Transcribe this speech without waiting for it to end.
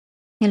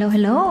Hello,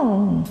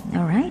 hello.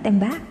 Alright, I'm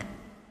back.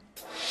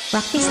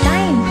 Practice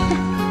time.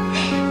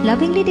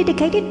 Lovingly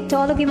dedicated to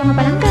all of you mga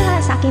palangga,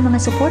 sa aking mga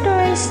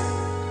supporters.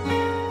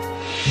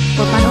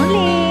 For fun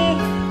only.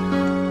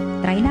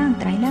 Try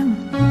lang, try lang.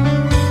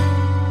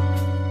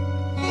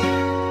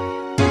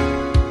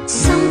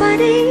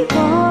 Somebody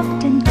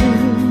walked into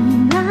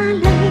my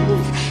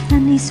life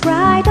and he's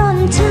right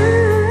on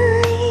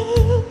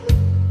time.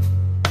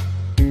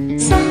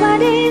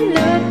 Somebody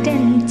looked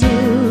into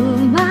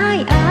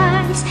my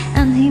eyes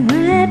and he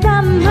read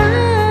my mind.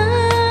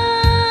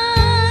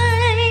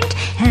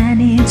 And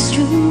it's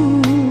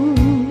true,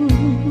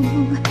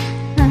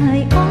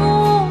 I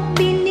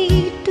only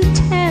need to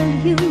tell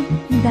you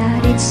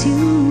that it's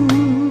you.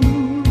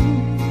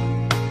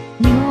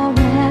 You're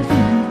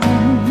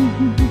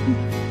everything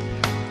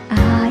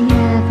I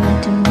ever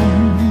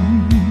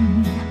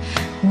dreamed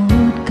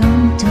would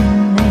come to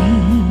me.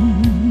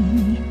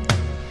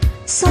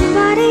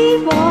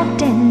 Somebody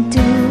walked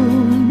into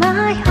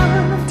my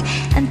heart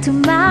and to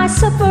my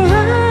surprise,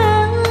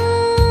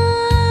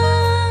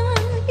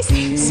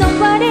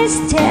 somebody's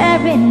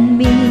tearing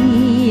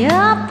me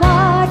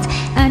apart,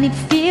 and it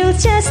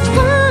feels just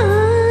right.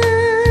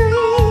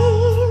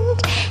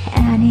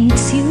 And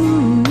it's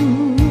you.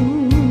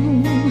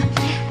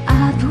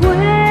 I've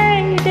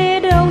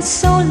waited oh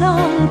so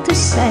long to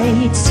say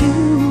it's you.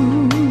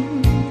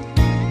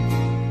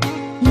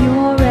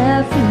 You're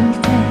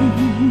everything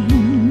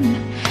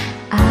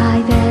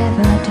I've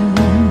ever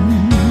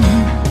dreamed.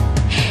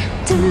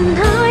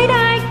 Tonight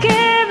I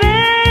give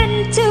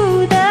in to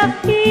the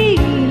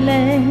feelings.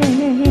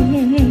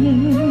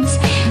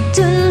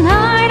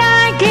 Tonight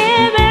I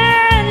give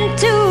in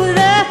to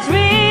the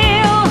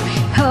thrill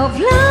of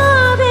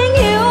loving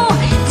you.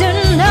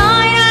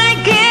 Tonight I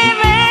give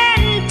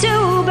in to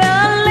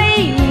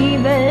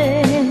believing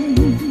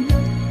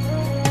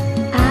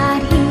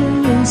I'd hear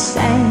you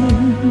say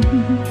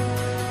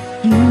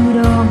you'd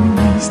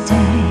always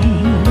stay.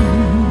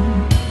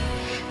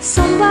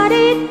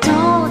 Somebody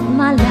turned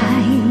my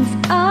life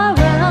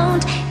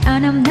around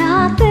and I'm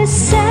not the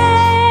same.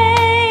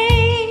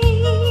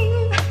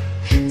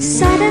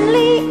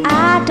 Suddenly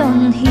I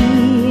don't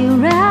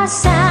hear a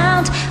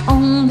sound,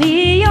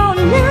 only your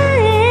name.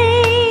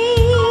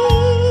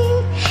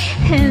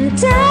 And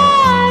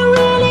I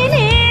really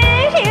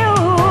need you.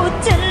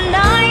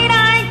 Tonight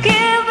I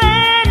give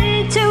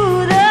in to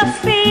the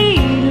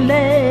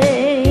feelings.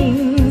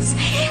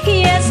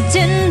 Yes,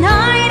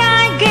 tonight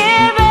I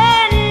give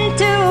in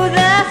to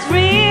the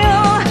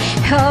thrill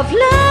of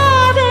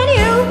loving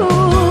you.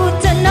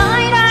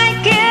 Tonight I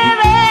give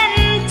in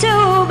to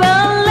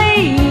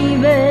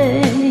believing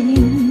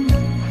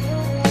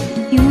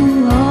you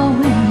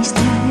always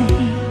stay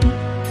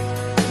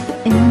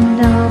in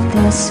love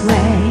this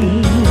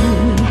way.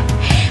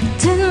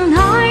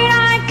 Tonight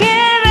I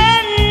give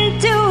in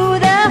to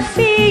the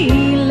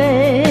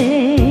feelings.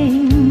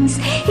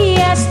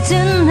 Yes,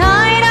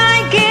 tonight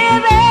I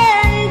give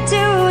in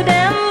to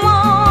them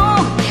all.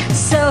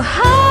 So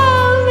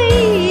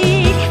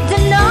hurry,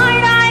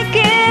 tonight I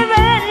give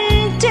in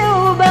to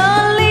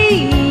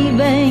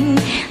believing,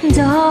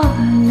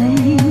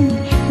 darling,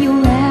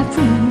 you're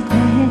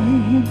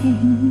everything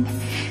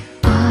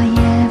I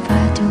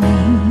ever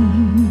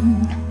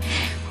dreamed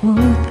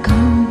would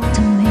come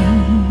to me.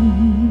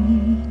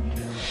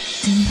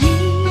 To me.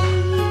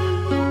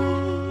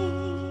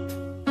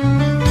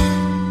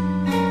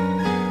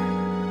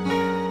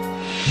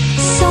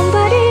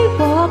 Somebody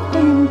walked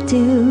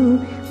into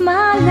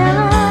my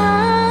life.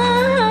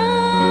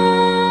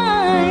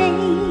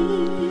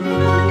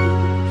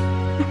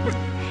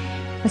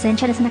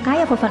 Pasensya na sa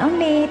nakaya, for fun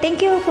only.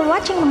 Thank you for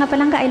watching mga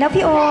palangga. I love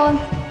you all.